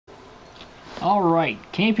Alright,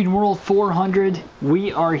 Camping World 400,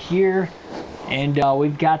 we are here, and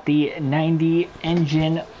we've got the 90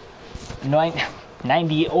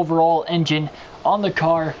 overall engine on the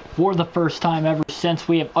car for the first time ever since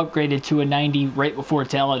we have upgraded to a 90 right before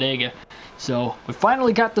Talladega. So we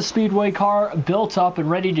finally got the Speedway car built up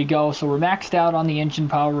and ready to go. So we're maxed out on the engine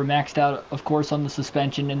power, we're maxed out of course on the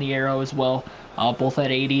suspension and the aero as well, both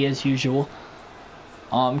at 80 as usual.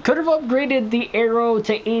 Could have upgraded the aero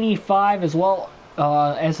to 85 as well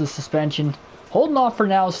as the suspension. Holding off for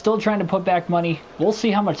now, still trying to put back money. We'll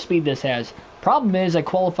see how much speed this has. Problem is I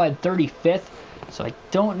qualified 35th, so I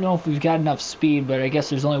don't know if we've got enough speed, but I guess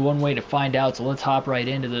there's only one way to find out, so let's hop right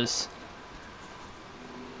into this.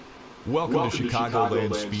 Welcome to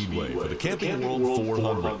Chicagoland Speedway for the Camping World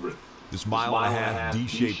 400. This mile-and-a-half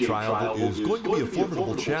D-shaped trial is going to be a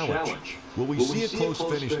formidable challenge. Will we see a close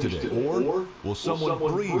finish today, or will someone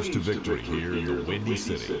breeze to victory here in the Windy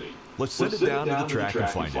City? Let's send it down to the track and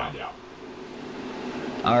find out.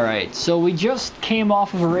 Alright, so we just came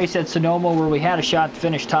off of a race at Sonoma where we had a shot to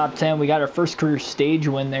finish top 10. We got our first career stage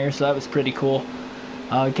win there, so that was pretty cool.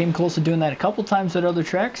 Came close to doing that a couple times at other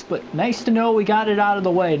tracks, but nice to know we got it out of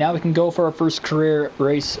the way. Now we can go for our first career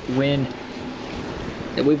race win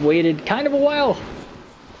that we've waited kind of a while.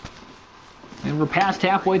 And we're past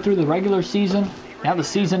halfway through the regular season. Now the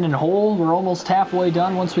season in whole, we're almost halfway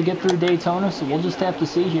done once we get through Daytona, so we'll just have to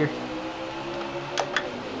see here.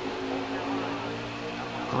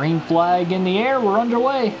 Green flag in the air, we're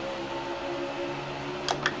underway.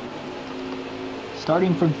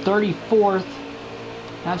 Starting from 34th.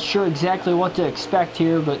 Not sure exactly what to expect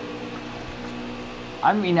here, but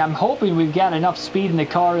I mean, I'm hoping we've got enough speed in the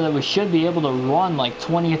car that we should be able to run like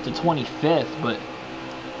 20th to 25th, but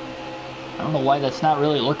I don't know why that's not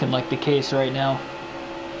really looking like the case right now.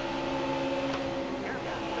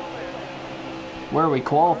 Where we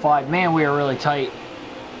qualified, man, we are really tight.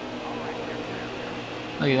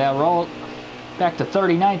 Look at that, we're all back to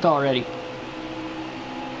 39th already.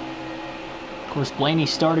 Of course, Blaney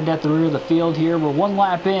started at the rear of the field here. We're one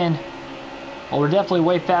lap in. Well, we're definitely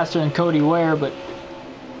way faster than Cody Ware, but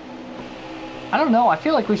I don't know. I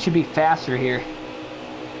feel like we should be faster here.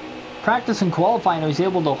 Practice and qualifying, I was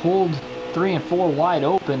able to hold 3 and 4 wide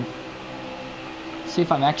open. See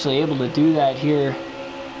if I'm actually able to do that here.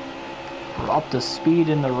 We're up to speed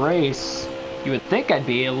in the race. You would think I'd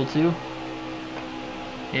be able to.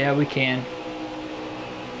 Yeah, we can.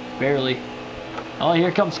 Barely. Oh,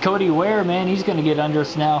 here comes Cody Ware, man. He's going to get under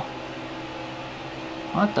us now.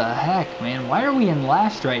 What the heck, man? Why are we in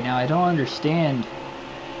last right now? I don't understand.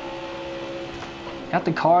 Got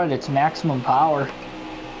the car at its maximum power.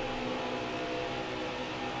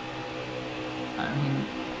 I mean,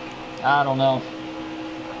 I don't know.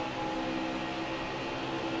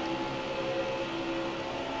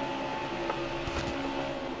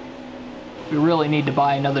 We really need to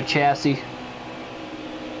buy another chassis.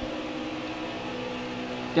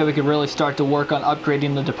 Yeah, we could really start to work on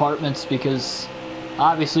upgrading the departments, because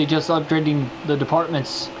obviously just upgrading the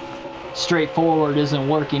departments straightforward isn't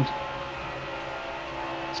working.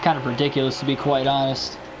 It's kind of ridiculous, to be quite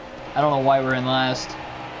honest. I don't know why we're in last.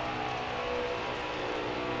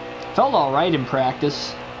 Felt alright in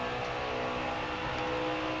practice.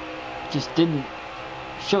 Just didn't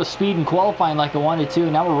show speed in qualifying like I wanted to.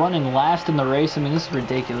 Now we're running last in the race. I mean, this is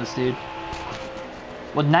ridiculous, dude.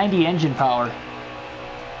 With 90 engine power.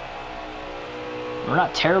 We're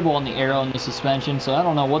not terrible on the aero and the suspension, so I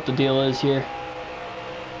don't know what the deal is here.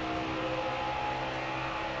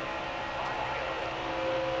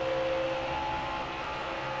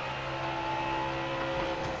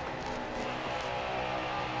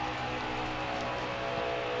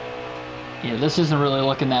 Yeah, this isn't really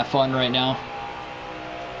looking that fun right now.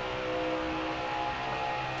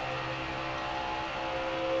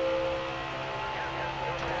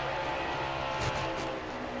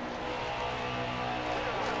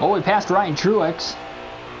 Oh, we passed Ryan Truex.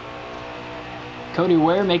 Cody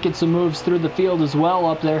Ware making some moves through the field as well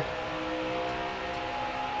up there.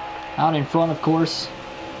 Out in front, of course.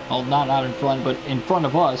 Well, not out in front, but in front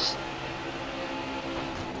of us.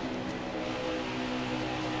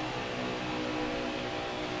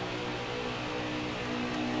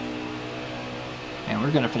 And we're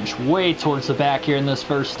going to finish way towards the back here in this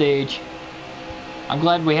first stage. I'm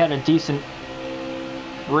glad we had a decent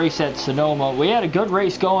race at Sonoma. We had a good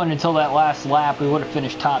race going until that last lap. We would have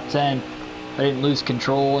finished top 10. I didn't lose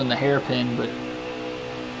control in the hairpin, but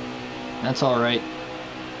that's alright.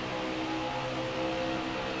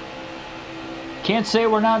 Can't say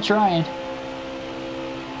we're not trying.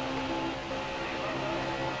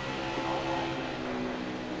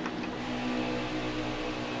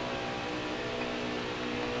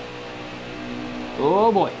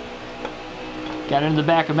 Oh boy. Got into the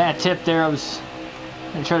back of Matt Tip there. I was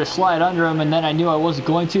going to try to slide under him, and then I knew I wasn't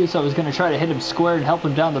going to, so I was going to try to hit him square and help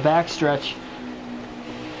him down the backstretch.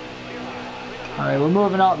 Alright, we're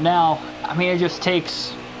moving up now. I mean, it just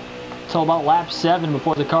takes until about lap 7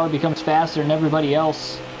 before the car becomes faster than everybody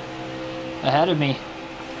else ahead of me.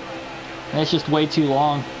 And it's just way too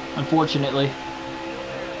long, unfortunately.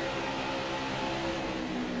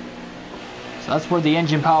 So that's where the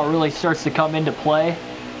engine power really starts to come into play.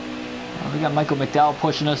 We got Michael McDowell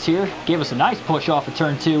pushing us here. Gave us a nice push off of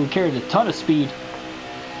turn 2. We carried a ton of speed.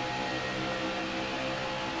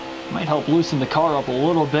 Might help loosen the car up a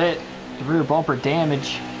little bit. The rear bumper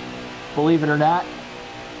damage, believe it or not.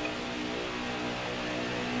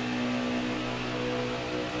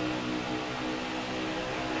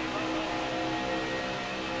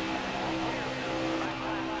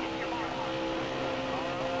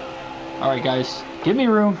 Alright guys, give me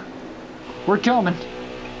room. We're coming.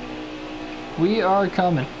 We are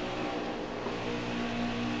coming.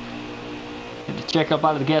 Had to check up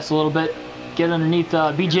out of the gas a little bit. Get underneath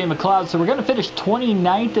BJ McLeod. So we're going to finish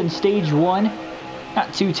 29th in stage 1.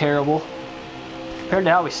 Not too terrible. Compared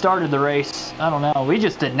to how we started the race. I don't know. We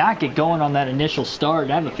just did not get going on that initial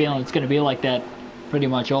start. I have a feeling it's going to be like that pretty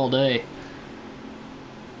much all day.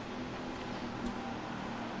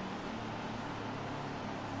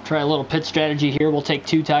 Try a little pit strategy here. We'll take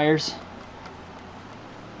 2 tires.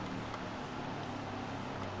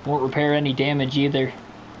 Won't repair any damage either.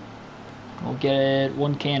 We'll get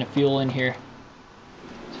 1 can of fuel in here.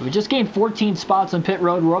 So we just gained 14 spots on pit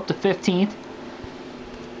road. We're up to 15th.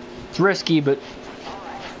 It's risky, but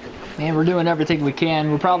man, we're doing everything we can.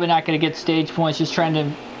 We're probably not going to get stage points, just trying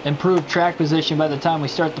to improve track position by the time we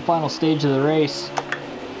start the final stage of the race.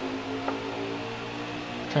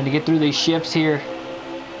 Trying to get through these shifts here.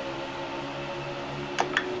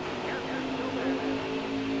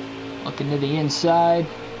 Looking to the inside.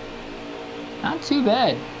 Not too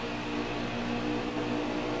bad.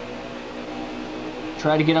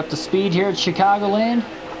 Try to get up to speed here at Chicagoland.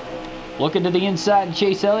 Looking to the inside and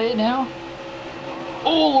chase Elliott now.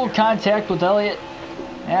 Oh, a little contact with Elliott.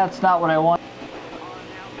 That's not what I want.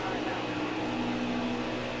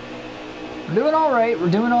 We're doing all right.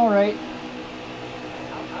 We're doing all right.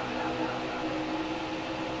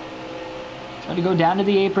 Try to go down to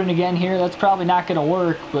the apron again here. That's probably not going to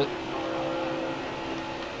work, but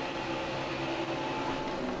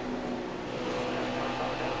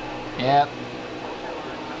yep.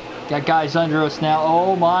 Got guys under us now.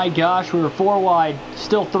 Oh my gosh, we were 4 wide.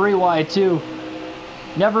 Still 3 wide too.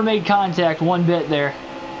 Never made contact one bit there.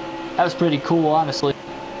 That was pretty cool, honestly.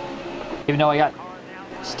 Even though I got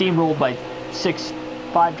steamrolled by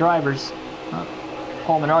 5 drivers.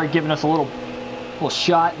 Paul Menard giving us a little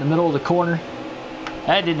shot in the middle of the corner.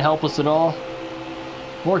 That didn't help us at all.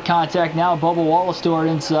 More contact now. Bubba Wallace to our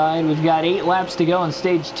inside. We've got 8 laps to go in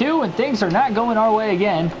stage 2, and things are not going our way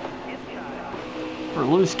again. We're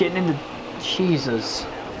loose getting into... Jesus.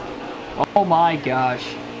 Oh my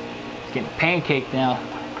gosh. It's getting pancaked now.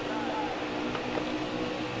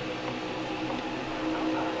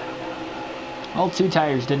 All 2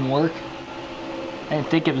 tires didn't work. I didn't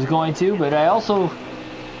think it was going to, but I also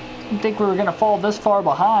didn't think we were going to fall this far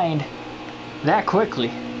behind that quickly.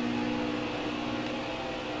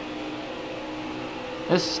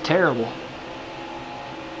 This is terrible.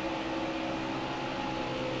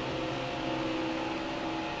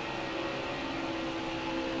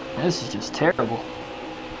 This is just terrible.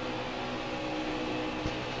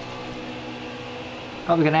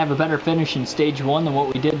 Probably gonna have a better finish in stage 1 than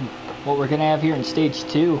what we're gonna have here in stage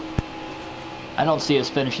 2. I don't see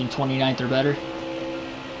us finishing 29th or better.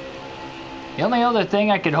 The only other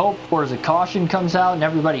thing I could hope for is a caution comes out and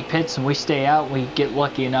everybody pits and we stay out and we get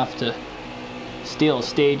lucky enough to steal a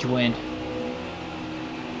stage win.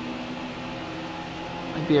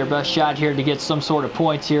 Might be our best shot here to get some sort of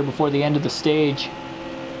points here before the end of the stage.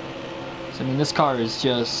 I mean, this car is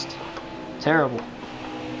just terrible.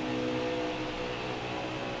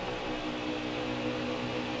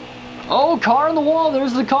 Oh, car on the wall.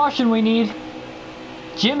 There's the caution we need.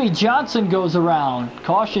 Jimmy Johnson goes around.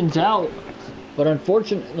 Caution's out. But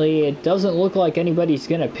unfortunately, it doesn't look like anybody's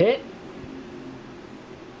going to pit.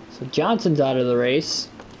 So Johnson's out of the race.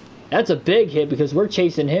 That's a big hit because we're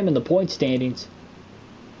chasing him in the point standings.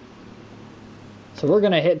 So we're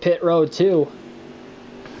going to hit pit road too.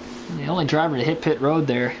 The only driver to hit pit road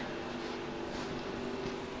there.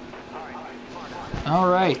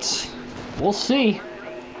 Alright. We'll see.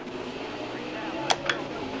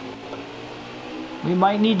 We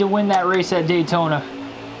might need to win that race at Daytona.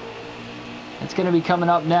 It's going to be coming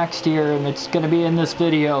up next here, and it's going to be in this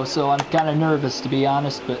video, so I'm kind of nervous, to be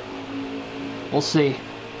honest, but we'll see.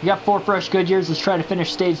 We got 4 fresh Goodyears. Let's try to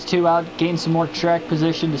finish stage 2 out, gain some more track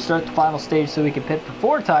position to start the final stage so we can pit for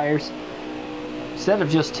 4 tires instead of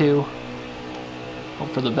just 2. Hope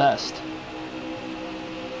for the best.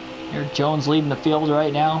 Eric Jones leading the field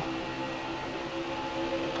right now.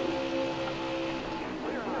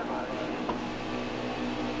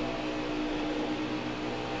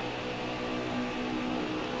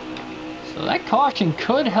 So that caution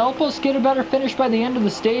could help us get a better finish by the end of the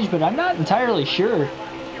stage, but I'm not entirely sure.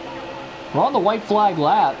 We're on the white flag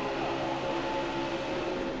lap.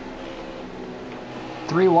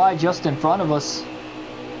 3 wide just in front of us.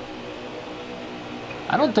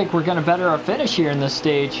 I don't think we're going to better our finish here in this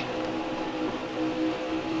stage.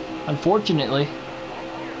 Unfortunately.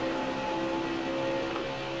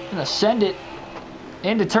 Gonna send it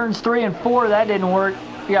into turns 3 and 4. That didn't work.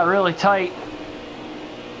 We got really tight.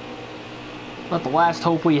 But the last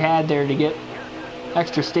hope we had there to get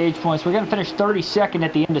extra stage points. We're gonna finish 32nd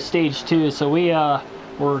at the end of stage 2, so we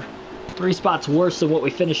were 3 spots worse than what we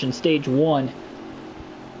finished in stage 1.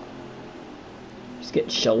 Just getting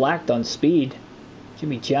shellacked on speed.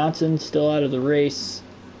 Jimmy Johnson still out of the race,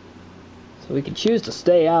 so we can choose to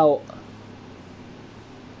stay out.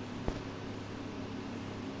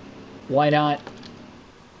 Why not?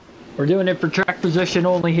 We're doing it for track position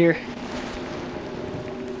only here.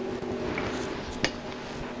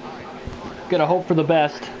 Gotta hope for the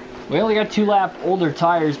best. We only got 2 lap older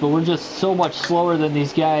tires, but we're just so much slower than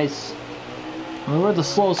these guys. I mean, we're the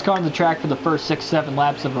slowest car on the track for the first 6-7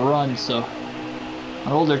 laps of a run, so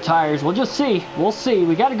on older tires, we'll just see. We'll see.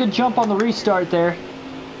 We got a good jump on the restart there.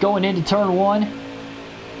 Going into turn 1.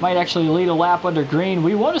 Might actually lead a lap under green.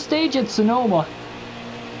 We won a stage at Sonoma.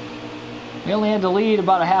 We only had to lead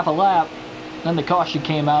about a half a lap. Then the caution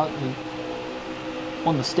came out. We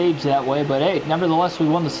won the stage that way, but hey, nevertheless, we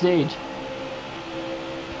won the stage.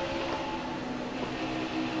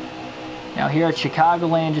 Now here at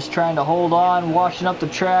Chicagoland, just trying to hold on, washing up the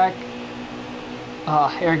track.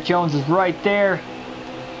 Eric Jones is right there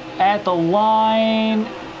at the line.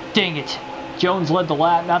 Dang it. Jones led the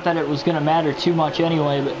lap. Not that it was going to matter too much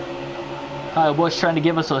anyway, but Kyle Busch trying to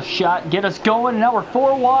give us a shot, get us going. And now we're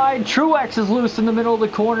 4 wide. Truex is loose in the middle of the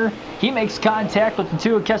corner. He makes contact with the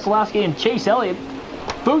 2 of Keselowski, and Chase Elliott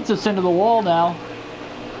boots us into the wall now.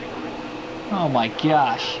 Oh my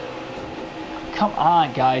gosh. Come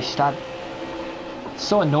on, guys. Stop. It's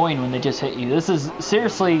so annoying when they just hit you. This is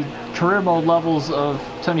seriously career mode levels of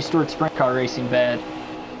Tony Stewart sprint car racing bad.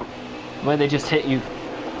 The way they just hit you.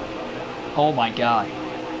 Oh my god.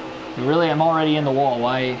 Really, I'm already in the wall.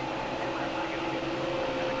 Why?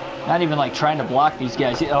 Not even like trying to block these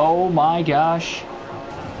guys. Oh my gosh.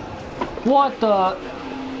 What the?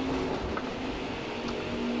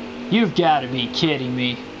 You've got to be kidding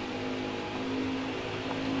me.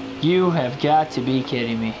 You have got to be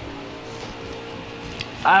kidding me.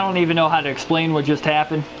 I don't even know how to explain what just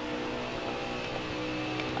happened.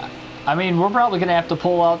 I mean, we're probably going to have to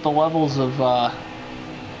pull out the levels of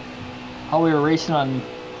how we were racing on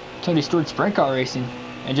Tony Stewart sprint car racing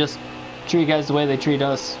and just treat guys the way they treat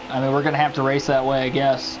us. I mean, we're going to have to race that way, I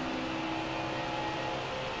guess.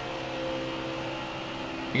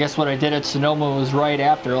 I guess what I did at Sonoma was right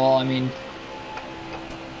after all. I mean,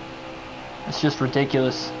 it's just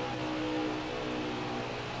ridiculous.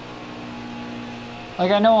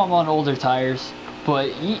 Like, I know I'm on older tires, but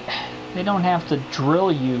they don't have to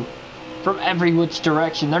drill you from every which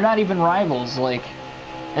direction. They're not even rivals. Like,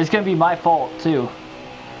 it's going to be my fault, too.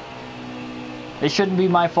 It shouldn't be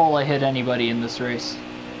my fault I hit anybody in this race.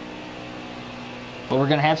 But we're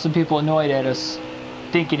going to have some people annoyed at us,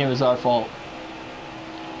 thinking it was our fault.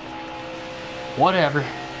 Whatever.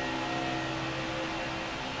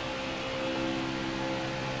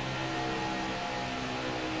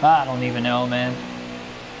 I don't even know, man.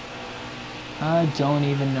 I don't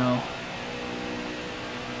even know.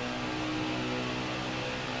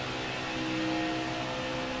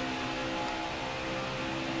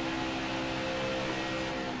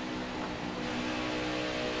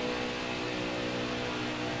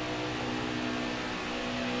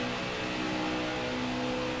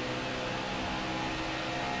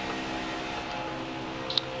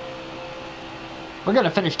 We're going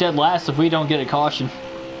to finish dead last if we don't get a caution.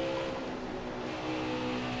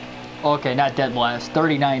 Okay, not dead last.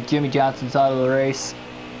 39th, Jimmy Johnson's out of the race.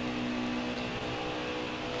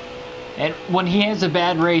 And when he has a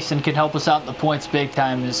bad race and can help us out in the points big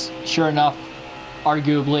time is, sure enough,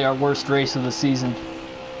 arguably our worst race of the season.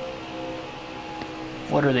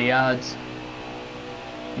 What are the odds?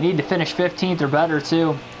 You need to finish 15th or better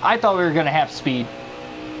too. I thought we were going to have speed.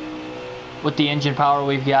 With the engine power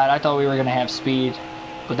we've got, I thought we were going to have speed.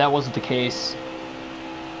 But that wasn't the case.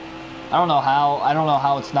 I don't know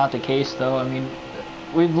how it's not the case though. I mean,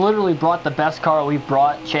 we've literally brought the best car we've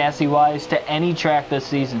brought chassis-wise to any track this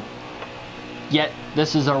season. Yet,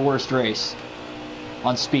 this is our worst race.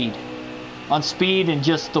 On speed. On speed and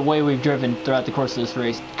just the way we've driven throughout the course of this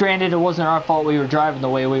race. Granted, it wasn't our fault we were driving the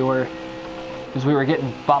way we were. Because we were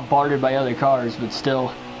getting bombarded by other cars, but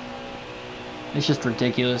still. It's just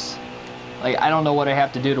ridiculous. Like, I don't know what I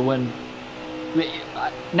have to do to win.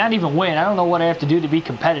 Not even win. I don't know what I have to do to be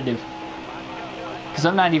competitive. Because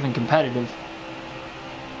I'm not even competitive.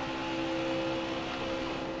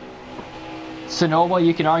 Sonoma,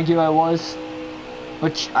 you can argue I was.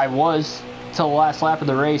 Which I was. Until the last lap of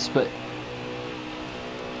the race, but...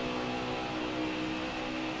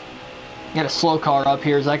 Got a slow car up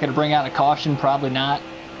here. Is that going to bring out a caution? Probably not.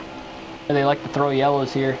 They like to throw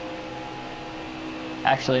yellows here.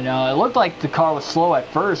 Actually, no. It looked like the car was slow at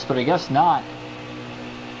first, but I guess not.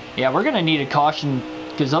 Yeah, we're going to need a caution,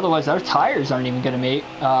 because otherwise our tires aren't even going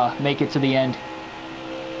to make it to the end.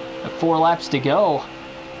 4 laps to go.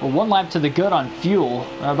 Well, 1 lap to the good on fuel.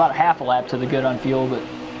 Or about a half a lap to the good on fuel, but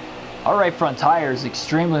our right front tire is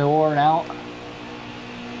extremely worn out.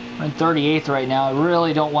 We're in 38th right now. I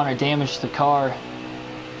really don't want to damage the car.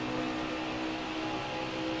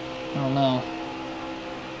 I don't know.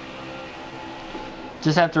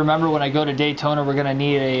 Just have to remember when I go to Daytona, we're going to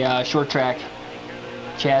need a short track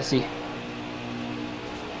chassis.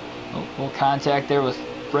 Oh, little contact there with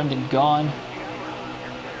Brendan Gaughan.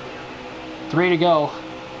 3 to go.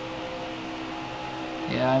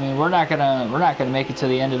 Yeah, I mean we're not gonna make it to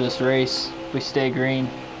the end of this race if we stay green.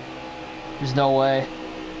 There's no way.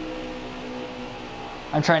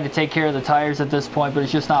 I'm trying to take care of the tires at this point, but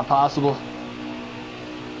it's just not possible.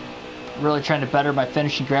 I'm really trying to better my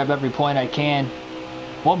finish and grab every point I can.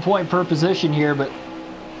 1 point per position here, but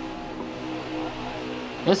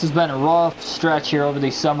this has been a rough stretch here over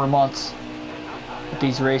these summer months with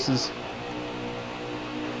these races.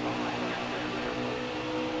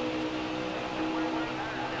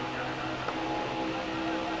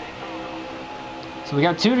 So we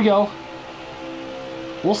got 2 to go.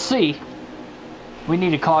 We'll see. We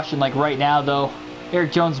need a caution like right now though.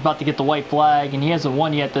 Eric Jones is about to get the white flag and he hasn't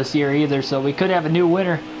won yet this year either, so we could have a new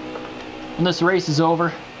winner when this race is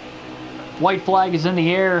over. White flag is in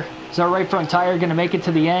the air. Is our right front tire going to make it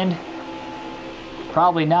to the end?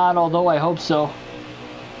 Probably not, although I hope so.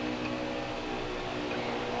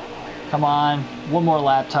 Come on. 1 more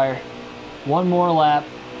lap, tire. 1 more lap.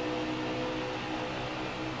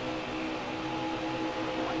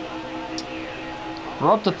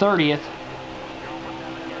 We're up to 30th.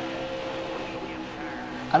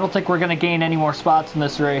 I don't think we're going to gain any more spots in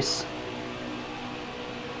this race.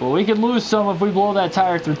 But we could lose some if we blow that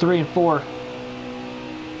tire through 3 and 4.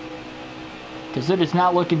 Because it is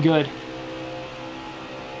not looking good.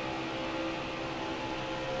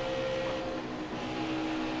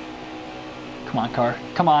 Come on, car.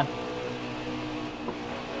 Come on.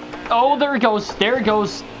 Oh, there it goes. There it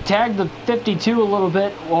goes. Tagged the 52 a little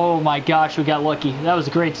bit. Oh my gosh, we got lucky. That was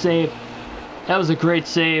a great save. That was a great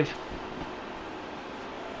save.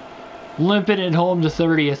 Limping it home to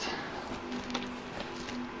 30th.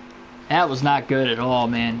 That was not good at all,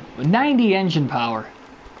 man. 90 engine power.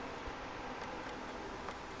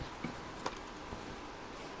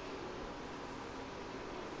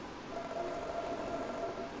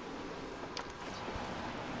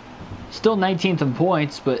 Still 19th in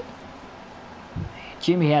points, but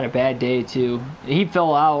Jimmy had a bad day too. He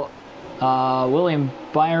fell out. William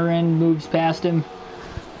Byron moves past him.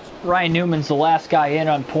 Ryan Newman's the last guy in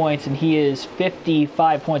on points, and he is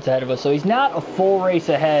 55 points ahead of us. So he's not a full race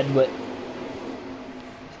ahead, but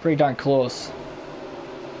it's pretty darn close.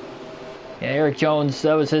 Yeah, Eric Jones,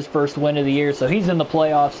 that was his first win of the year, so he's in the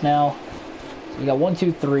playoffs now. So we got 1,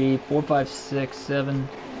 2, 3, 4, 5, 6, 7,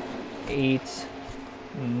 8,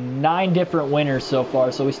 9 different winners so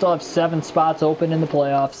far. So we still have 7 spots open in the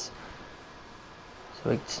playoffs.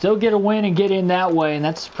 So we can still get a win and get in that way, and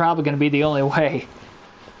that's probably going to be the only way.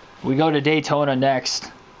 We go to Daytona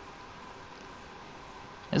next.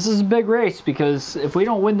 This is a big race because if we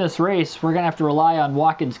don't win this race, we're going to have to rely on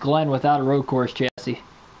Watkins Glen without a road course chassis.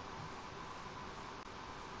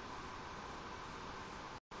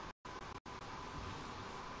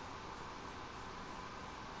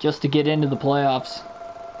 Just to get into the playoffs.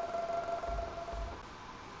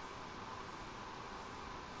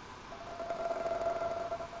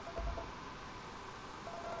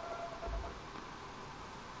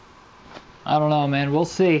 I don't know, man. We'll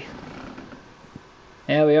see.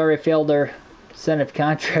 Yeah, we already failed our incentive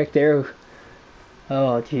contract there.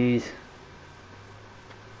 Oh, jeez.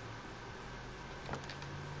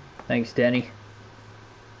 Thanks, Denny.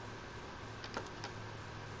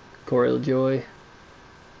 Corey LaJoy.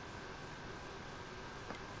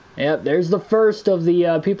 Yep, there's the first of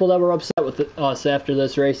the people that were upset with us after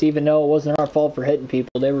this race, even though it wasn't our fault for hitting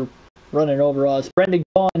people. They were running over us. Brendan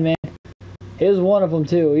Gaughan, man, he was one of them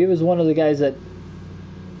too. He was one of the guys that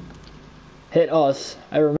hit us,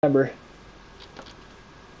 I remember.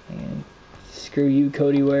 And screw you,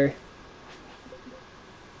 Cody Ware.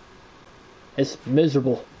 It's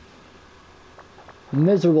miserable.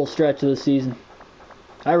 Miserable stretch of the season.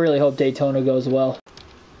 I really hope Daytona goes well.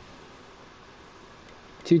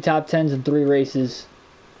 2 top 10s in 3 races.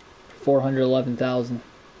 411,000.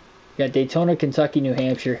 Got Daytona, Kentucky, New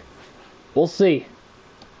Hampshire. We'll see.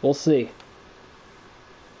 We'll see.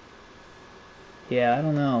 Yeah, I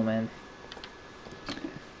don't know, man.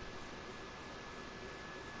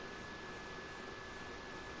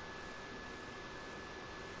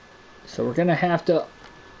 So we're gonna have to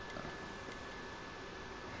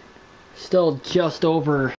still just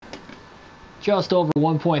over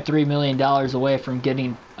 $1.3 million away from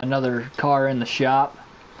getting another car in the shop.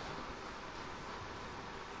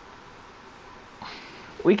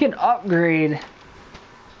 We can upgrade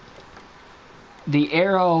the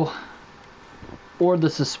aero or the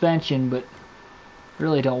suspension, but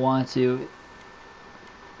really don't want to.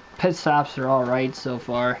 Pit stops are alright so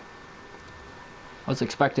far. I was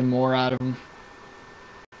expecting more out of them.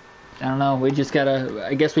 I don't know,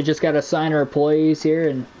 I guess we just gotta sign our employees here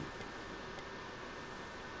and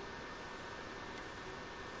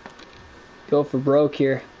go for broke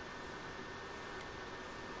here.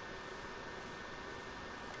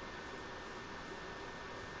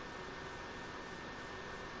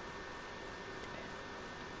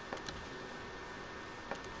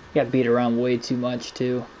 Got beat around way too much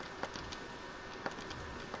too.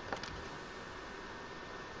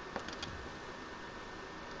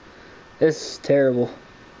 This is terrible.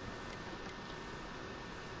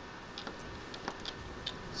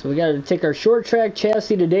 So we gotta take our short track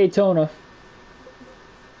chassis to Daytona.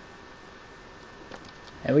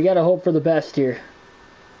 And we gotta hope for the best here.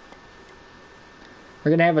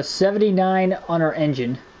 We're gonna have a 79 on our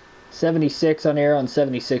engine, 76 on aero, and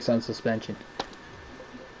 76 on suspension.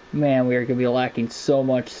 Man, we are gonna be lacking so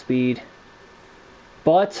much speed.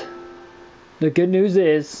 But the good news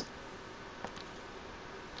is,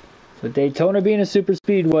 with Daytona being a super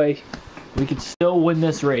speedway, we could still win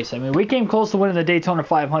this race. I mean, we came close to winning the Daytona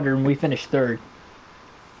 500 and we finished 3rd.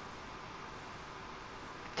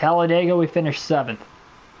 Talladega, we finished 7th.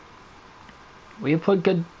 We have put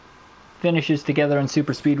good finishes together on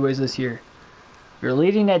super speedways this year. We were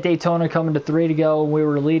leading at Daytona coming to 3 to go, and we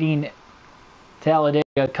were leading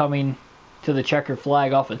Talladega coming to the checker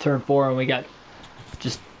flag off of turn 4, and we got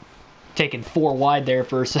just taken 4 wide there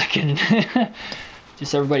for a second.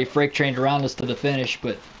 Just everybody freight trained around us to the finish,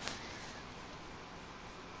 but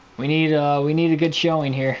we need a good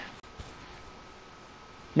showing here.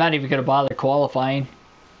 I'm not even gonna bother qualifying.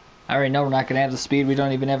 I already know we're not gonna have the speed. We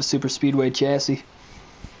don't even have a super speedway chassis.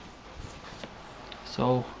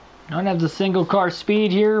 So, don't have the single car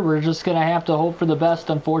speed here. We're just gonna have to hope for the best,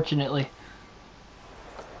 unfortunately.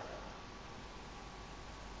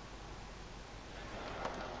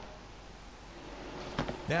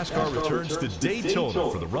 NASCAR returns to Daytona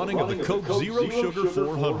for the running of the Coke Zero Sugar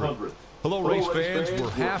 400. Hello, race fans. We're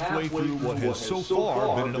halfway through what has so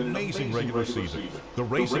far been an amazing regular season. The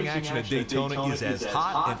racing action at Daytona is as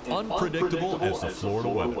hot and unpredictable as the Florida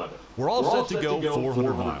weather. We're all set to go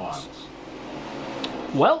 400 miles.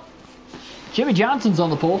 Well, Jimmy Johnson's on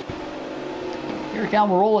the pole. Here we come,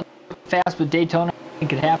 we're rolling fast, but Daytona it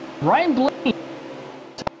could happen. Ryan Blaney.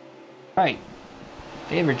 Right.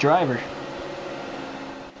 Favorite driver.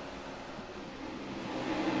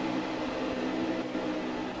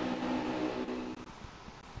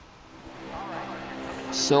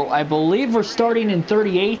 So I believe we're starting in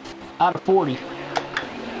 38th out of 40.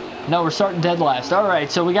 No, we're starting dead last. Alright,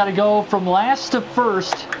 so we got to go from last to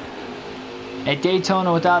first at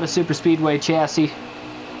Daytona without a super speedway chassis.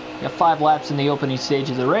 We got 5 laps in the opening stage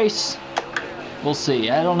of the race. We'll see.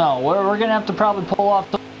 I don't know. We're going to have to probably pull off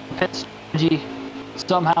the pit strategy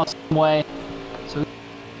somehow, some way. So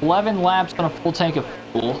 11 laps on a full tank of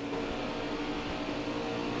fuel.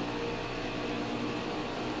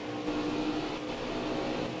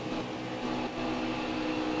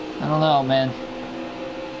 I don't know, man.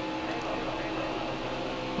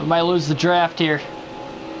 We might lose the draft here.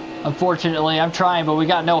 Unfortunately, I'm trying, but we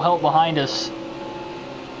got no help behind us.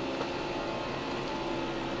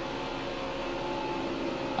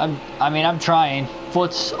 I mean, I'm trying.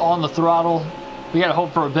 Foot's on the throttle. We gotta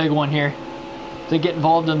hope for a big one here. They get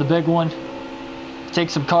involved in the big one. Take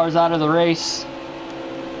some cars out of the race.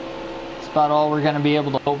 That's about all we're gonna be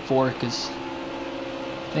able to hope for, because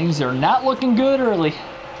things are not looking good early.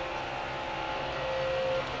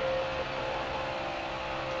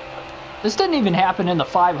 This didn't even happen in the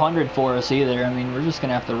 500 for us either. I mean, we're just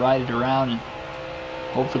gonna have to ride it around and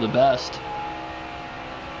hope for the best.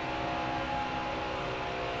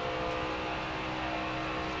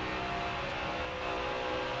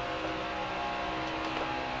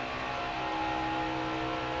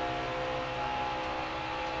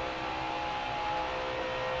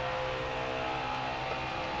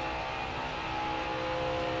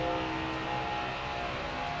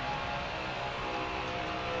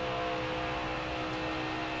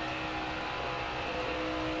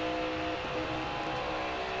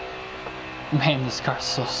 Man, this car's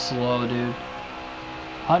so slow, dude.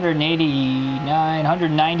 189,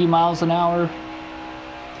 190 miles an hour.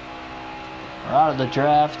 We're out of the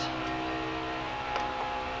draft.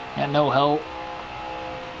 Got no help.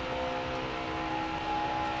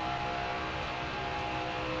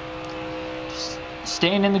 Just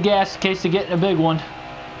staying in the gas in case they get in a big one.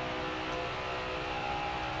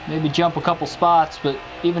 Maybe jump a couple spots, but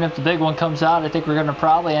even if the big one comes out, I think we're going to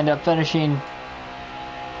probably end up finishing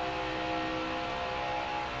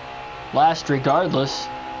last regardless.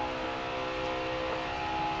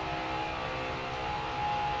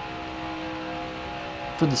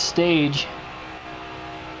 For the stage.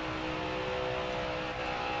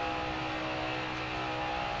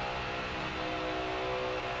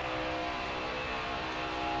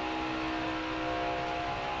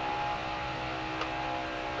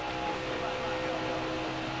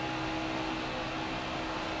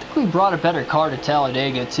 I think we brought a better car to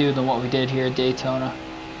Talladega too than what we did here at Daytona.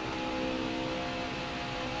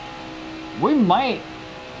 We might,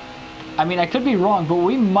 I mean, I could be wrong, but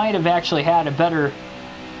we might have actually had a better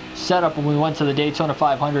setup when we went to the Daytona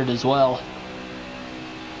 500 as well.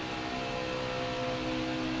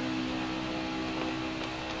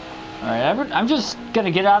 Alright, I'm just going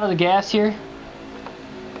to get out of the gas here.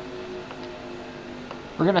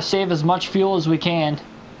 We're going to save as much fuel as we can.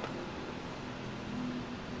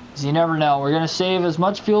 Because you never know. We're going to save as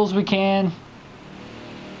much fuel as we can.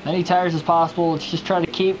 Many tires as possible. Let's just try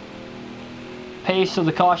to keep pace so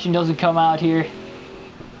the caution doesn't come out here.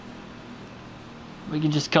 We can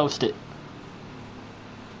just coast it.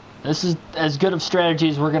 This is as good of strategy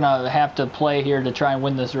as we're gonna have to play here to try and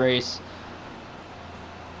win this race.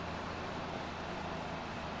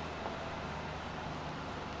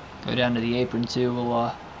 Go down to the apron too.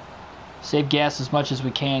 We'll save gas as much as we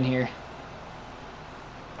can here.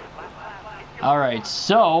 Alright,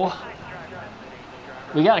 so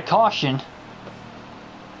we got a caution.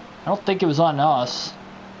 I don't think it was on us.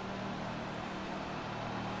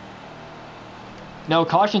 No,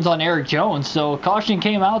 caution's on Eric Jones. So caution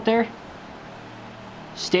came out there.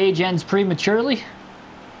 Stage ends prematurely.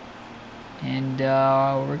 And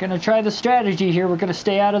we're going to try the strategy here. We're going to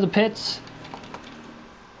stay out of the pits.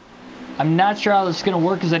 I'm not sure how this is going to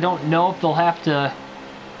work because I don't know if they'll have to...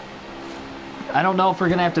 I don't know if we're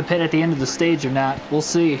going to have to pit at the end of the stage or not. We'll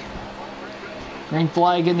see. Green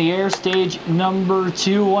flag in the air, stage number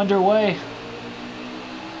 2 underway.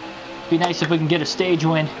 Be nice if we can get a stage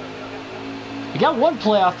win. We got one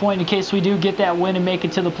playoff point in case we do get that win and make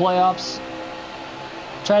it to the playoffs.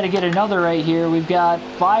 Try to get another right here. We've got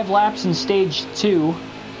 5 laps in stage 2.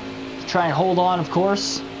 Try and hold on, of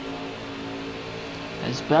course,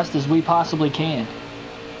 as best as we possibly can.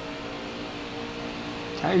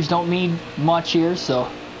 Tires don't mean much here,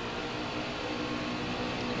 so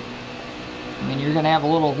I mean, you're going to have a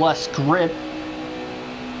little less grip.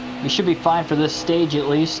 We should be fine for this stage at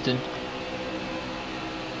least, and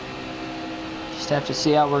just have to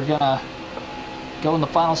see how we're going to go in the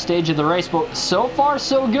final stage of the race. But so far,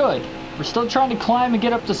 so good. We're still trying to climb and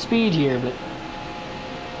get up to speed here, but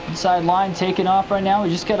inside line taking off right now. We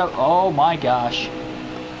just got to, oh my gosh.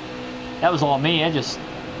 That was all me. I just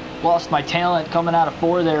lost my talent coming out of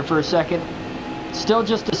 4 there for a second. Still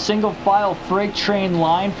just a single file freight train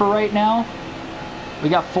line for right now. We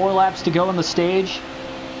got 4 laps to go in the stage.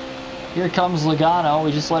 Here comes Logano.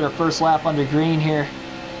 We just let our first lap under green here.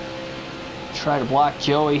 Try to block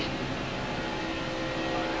Joey.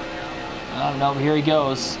 I don't know, but here he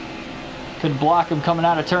goes. Couldn't block him coming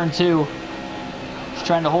out of turn 2. Just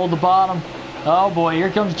trying to hold the bottom. Oh boy, here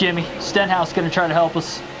comes Jimmy. Stenhouse gonna try to help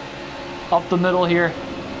us. Up the middle here.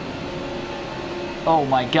 Oh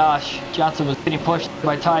my gosh. Johnson was getting pushed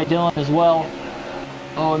by Ty Dillon as well.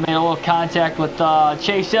 Oh, we made a little contact with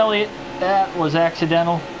Chase Elliott. That was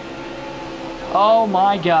accidental. Oh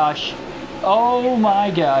my gosh. Oh my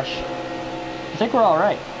gosh. I think we're all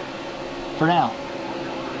right for now.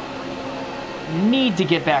 Need to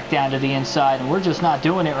get back down to the inside, and we're just not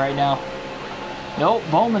doing it right now. Nope,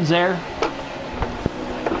 Bowman's there.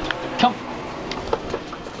 Come.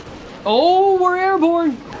 Oh, we're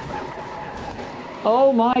airborne.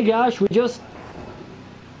 Oh my gosh, we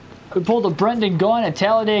pulled a Brendan Gaughan at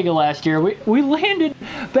Talladega last year. We landed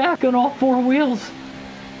back on all four wheels.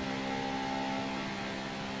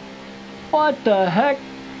 What the heck?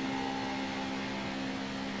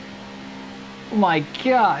 Oh my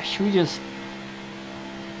gosh,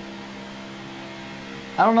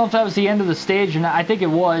 I don't know if that was the end of the stage or not. I think it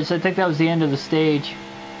was. I think that was the end of the stage.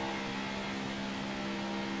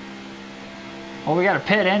 Well, we got a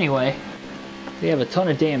pit anyway. We have a ton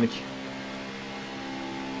of damage.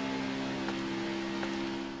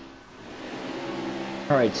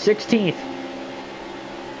 Alright, 16th.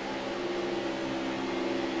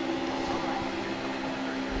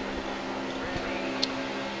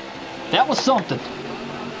 That was something.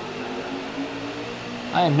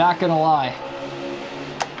 I am not gonna lie.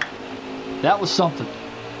 That was something.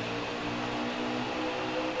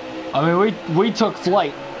 I mean, we took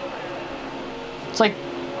flight. It's like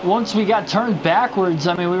once we got turned backwards,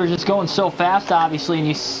 I mean, we were just going so fast, obviously, and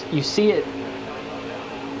you see it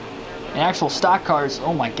in actual stock cars.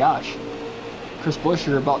 Oh my gosh. Chris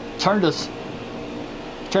Buescher about turned us,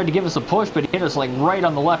 tried to give us a push, but he hit us like right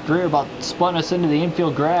on the left rear, about spun us into the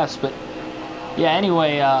infield grass. But yeah,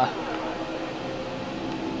 anyway,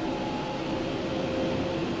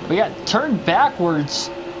 we got turned backwards.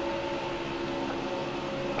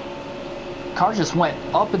 Car just went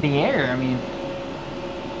up in the air. I mean,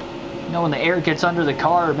 you know, when the air gets under the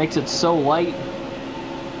car, it makes it so light.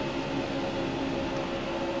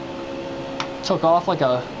 Took off like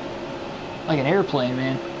an airplane,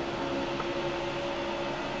 man.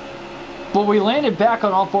 But we landed back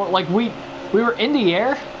on all four. Like we were in the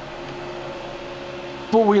air,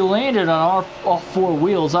 but we landed on all four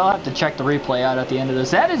wheels. I'll have to check the replay out at the end of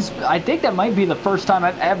this. I think that might be the first time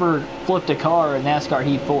I've ever flipped a car in NASCAR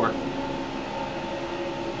Heat 4.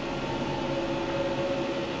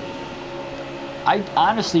 I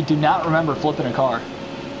honestly do not remember flipping a car.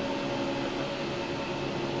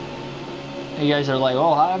 You guys are like,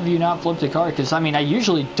 oh, how have you not flipped a car? Because, I mean, I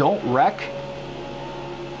usually don't wreck.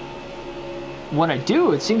 When I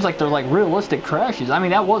do, it seems like they're like realistic crashes. I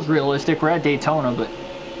mean, that was realistic. We're at Daytona, but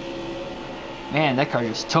man, that car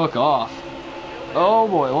just took off. Oh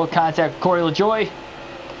boy, a little contact with Corey LaJoie.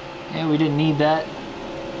 Yeah, we didn't need that.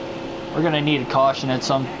 We're going to need a caution at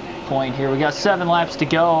some point here. We got 7 laps to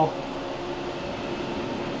go.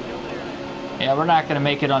 Yeah, we're not going to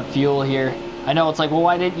make it on fuel here. I know it's like, well,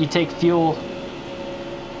 why didn't you take fuel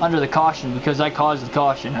under the caution? Because I caused the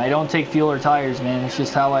caution. I don't take fuel or tires, man. It's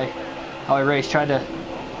just how I race. Try to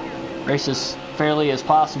race as fairly as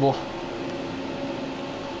possible.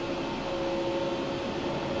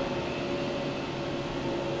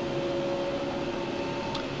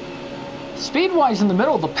 Speed-wise, in the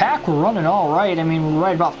middle of the pack, we're running all right. I mean, we're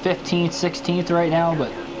right about 15th, 16th right now,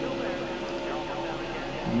 but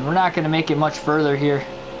I mean, we're not going to make it much further here.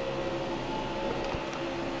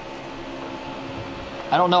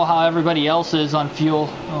 I don't know how everybody else is on fuel.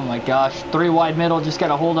 Oh my gosh. 3 wide middle. Just got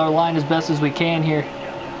to hold our line as best as we can here.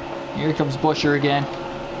 Here comes Buescher again.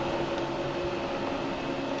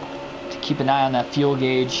 To keep an eye on that fuel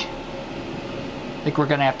gauge. I think we're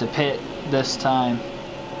going to have to pit this time.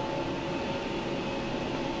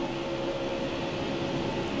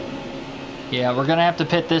 Yeah, we're going to have to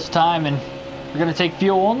pit this time, and we're going to take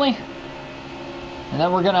fuel only. And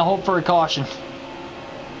then we're going to hope for a caution.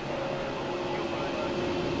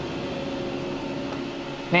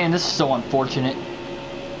 Man, this is so unfortunate.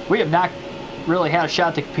 We have not really had a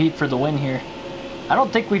shot to compete for the win here. I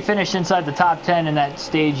don't think we finished inside the top 10 in that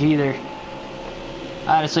stage either.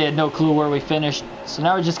 I honestly had no clue where we finished. So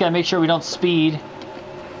now we just got to make sure we don't speed.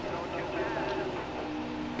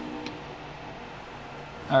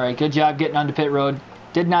 Alright, good job getting onto pit road.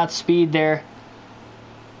 Did not speed there.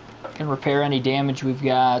 Can repair any damage we've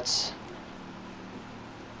got.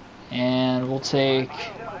 And we'll just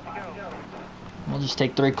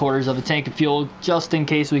take 3/4 of a tank of fuel just in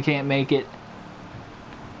case we can't make it.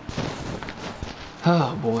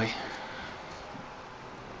 Oh boy.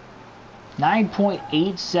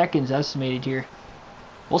 9.8 seconds estimated here.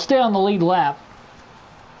 We'll stay on the lead lap.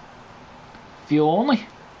 Fuel only.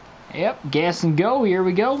 Yep, gas and go. Here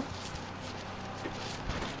we go.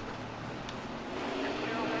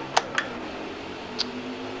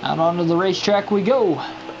 Out onto the racetrack we go.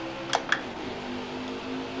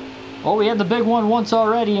 Well, we had the big one once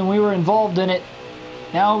already, and we were involved in it.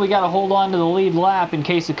 Now we got to hold on to the lead lap in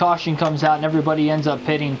case the caution comes out and everybody ends up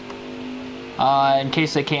pitting. In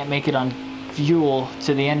case they can't make it on fuel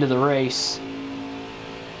to the end of the race.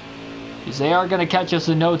 Because they are going to catch us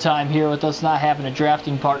in no time here with us not having a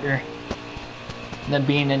drafting partner. And them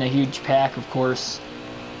being in a huge pack, of course.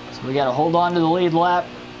 So we got to hold on to the lead lap.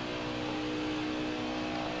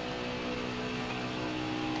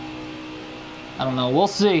 I don't know. We'll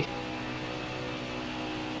see.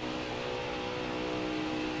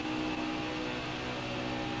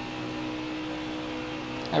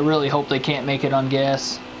 I really hope they can't make it on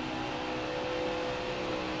gas.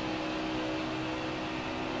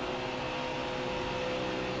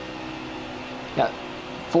 Got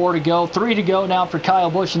 4 to go, 3 to go now for Kyle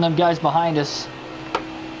Busch and them guys behind us.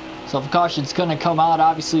 So if caution's going to come out,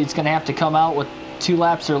 obviously it's going to have to come out with 2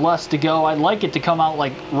 laps or less to go. I'd like it to come out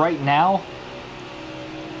like right now.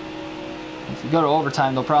 If we go to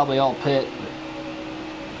overtime, they'll probably all pit.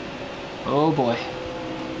 Oh boy.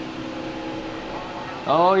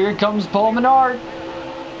 Oh, here comes Paul Menard.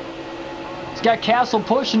 He's got Castle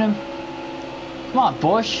pushing him. Come on,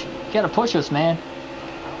 Busch. You gotta push us, man.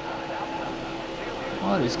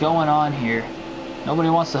 What is going on here? Nobody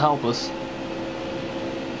wants to help us.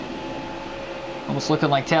 Almost looking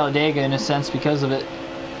like Talladega in a sense because of it.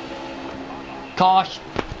 Caution.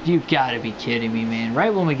 You gotta be kidding me, man.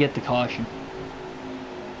 Right when we get the caution.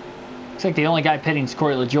 Looks like the only guy pitting is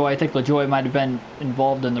Corey LaJoie. I think LaJoie might have been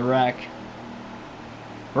involved in the wreck.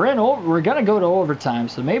 We're gonna go to overtime,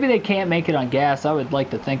 so maybe they can't make it on gas. I would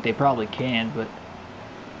like to think they probably can, but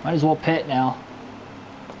might as well pit now.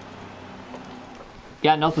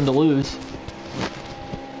 Got nothing to lose.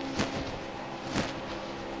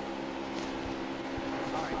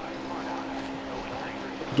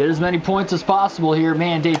 Get as many points as possible here.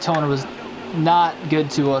 Man, Daytona was not good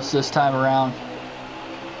to us this time around.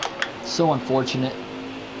 So unfortunate.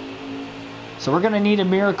 So we're gonna need a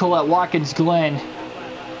miracle at Watkins Glen.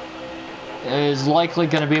 It is likely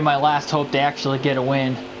going to be my last hope to actually get a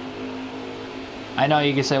win. I know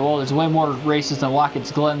you can say, well, there's way more races than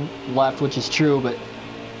Watkins Glen left, which is true, but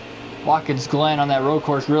Watkins Glen on that road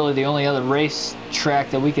course really the only other race track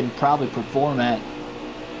that we can probably perform at.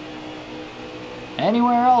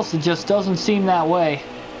 Anywhere else, it just doesn't seem that way.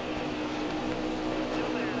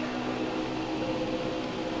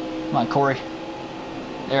 Come on, Corey.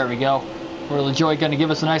 There we go. Corey LaJoie going to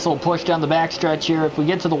give us a nice little push down the backstretch here. If we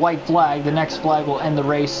get to the white flag, the next flag will end the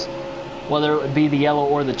race, whether it would be the yellow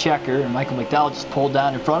or the checker. And Michael McDowell just pulled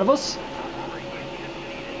down in front of us.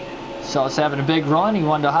 Saw us having a big run. He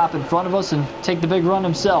wanted to hop in front of us and take the big run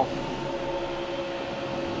himself.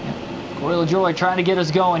 Corey LaJoie trying to get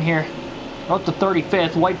us going here. We're up to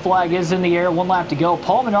 35th. White flag is in the air. 1 lap to go.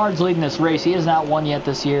 Paul Menard's leading this race. He has not won yet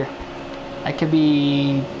this year. That could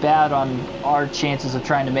be bad on our chances of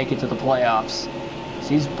trying to make it to the playoffs. So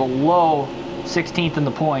he's below 16th in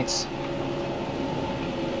the points.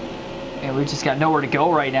 And we just got nowhere to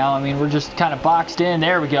go right now. I mean, we're just kind of boxed in.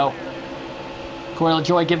 There we go. Corey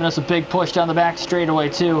LaJoie giving us a big push down the back straightaway,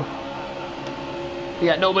 too. We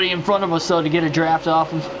got nobody in front of us, though, to get a draft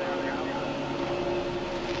off of.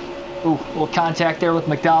 Ooh, a little contact there with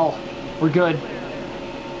McDowell. We're good.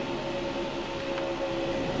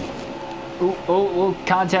 Ooh, little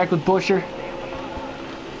contact with Buescher.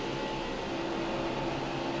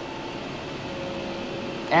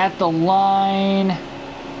 At the line,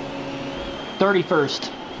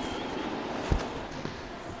 31st.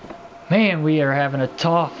 Man, we are having a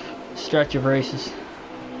tough stretch of races.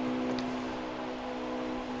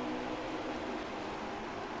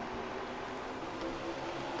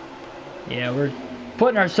 Yeah, we're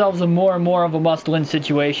putting ourselves in more and more of a must-win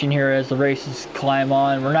situation here as the races climb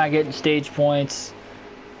on. We're not getting stage points.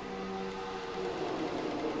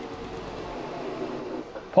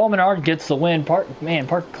 Paul Menard gets the win. Parker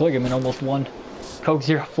Kligerman almost won Coke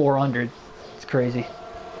 0400. It's crazy.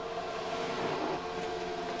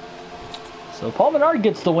 So Paul Menard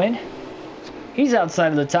gets the win. He's outside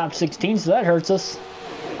of the top 16, so that hurts us.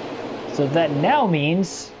 So that now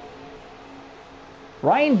means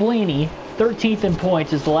Ryan Blaney, 13th in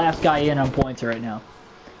points, is the last guy in on points right now.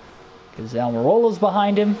 Because Almirola's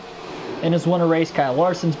behind him in his winter race, Kyle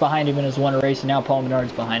Larson's behind him in his winter race, and now Paul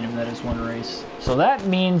Menard's behind him in his winter race. So that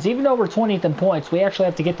means even though we're 20th in points, we actually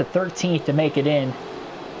have to get to 13th to make it in.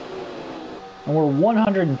 And we're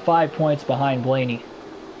 105 points behind Blaney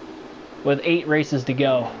with 8 races to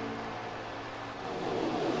go.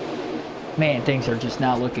 Man, things are just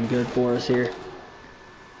not looking good for us here.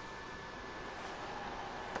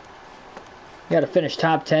 We got to finish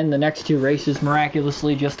top 10 the next 2 races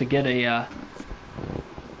miraculously just to get a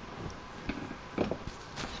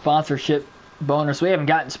sponsorship bonus. We haven't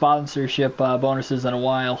gotten sponsorship bonuses in a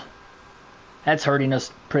while. That's hurting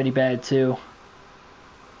us pretty bad too.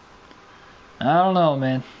 I don't know,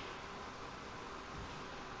 man.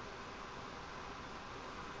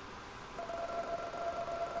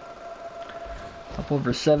 Up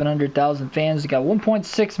over 700,000 fans. We got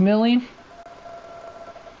 1.6 million.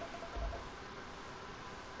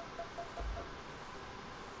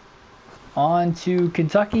 On to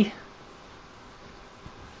Kentucky.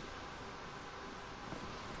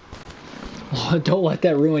 Oh, don't let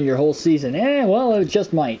that ruin your whole season. Well, it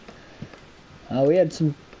just might. We had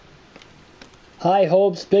some high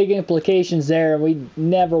hopes, big implications there, and we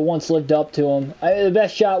never once lived up to them. The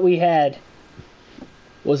best shot we had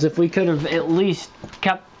was if we could have at least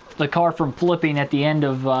kept the car from flipping at the end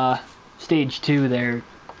of stage 2 there.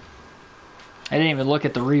 I didn't even look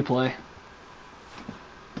at the replay.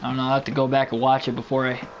 I don't know, I'll have to go back and watch it before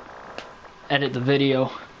I edit the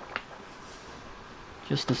video.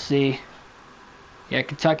 Just to see. Yeah,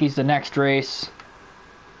 Kentucky's the next race.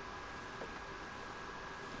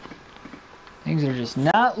 Things are just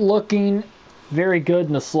not looking very good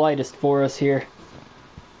in the slightest for us here.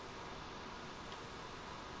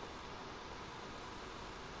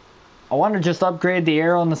 I want to just upgrade the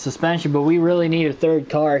aero and the suspension, but we really need a third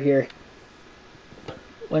car here.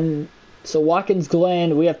 So Watkins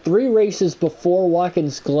Glen, we have 3 races before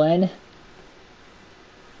Watkins Glen.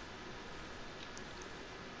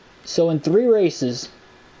 So in 3 races,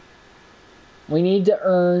 we need to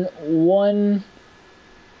earn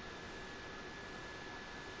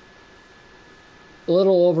a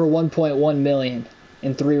little over 1.1 million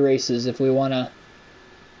in 3 races if we want to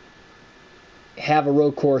have a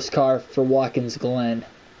road course car for Watkins Glen.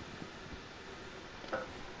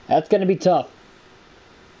 That's going to be tough.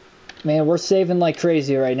 Man, we're saving like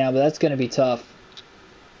crazy right now, but that's going to be tough.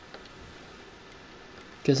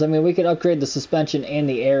 Because, I mean, we could upgrade the suspension and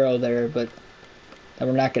the aero there, but then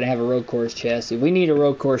we're not going to have a road course chassis. We need a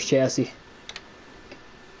road course chassis.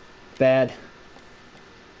 Bad.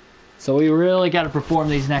 So we really got to perform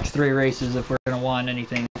these next 3 races if we're going to want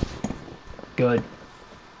anything good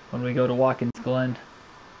when we go to Watkins Glen.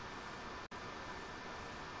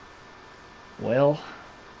 Well,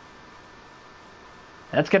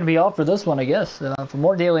 that's going to be all for this one, I guess. For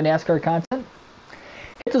more daily NASCAR content,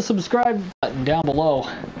 hit the subscribe button down below.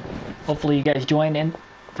 Hopefully you guys join in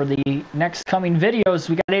for the next coming videos.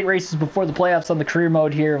 We got 8 races before the playoffs on the career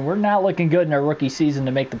mode here, and we're not looking good in our rookie season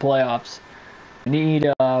to make the playoffs. We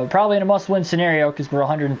need probably in a must-win scenario because we're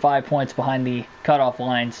 105 points behind the cutoff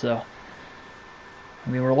line. So, I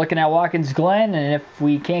mean, we're looking at Watkins Glen, and if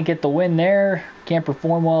we can't get the win there, can't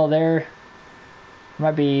perform well there, it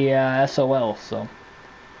might be SOL. So,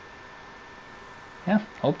 yeah,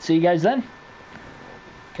 hope to see you guys then.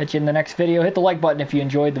 Catch you in the next video. Hit the like button if you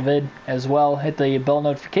enjoyed the vid as well. Hit the bell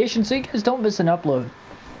notification so you guys don't miss an upload.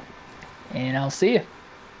 And I'll see you.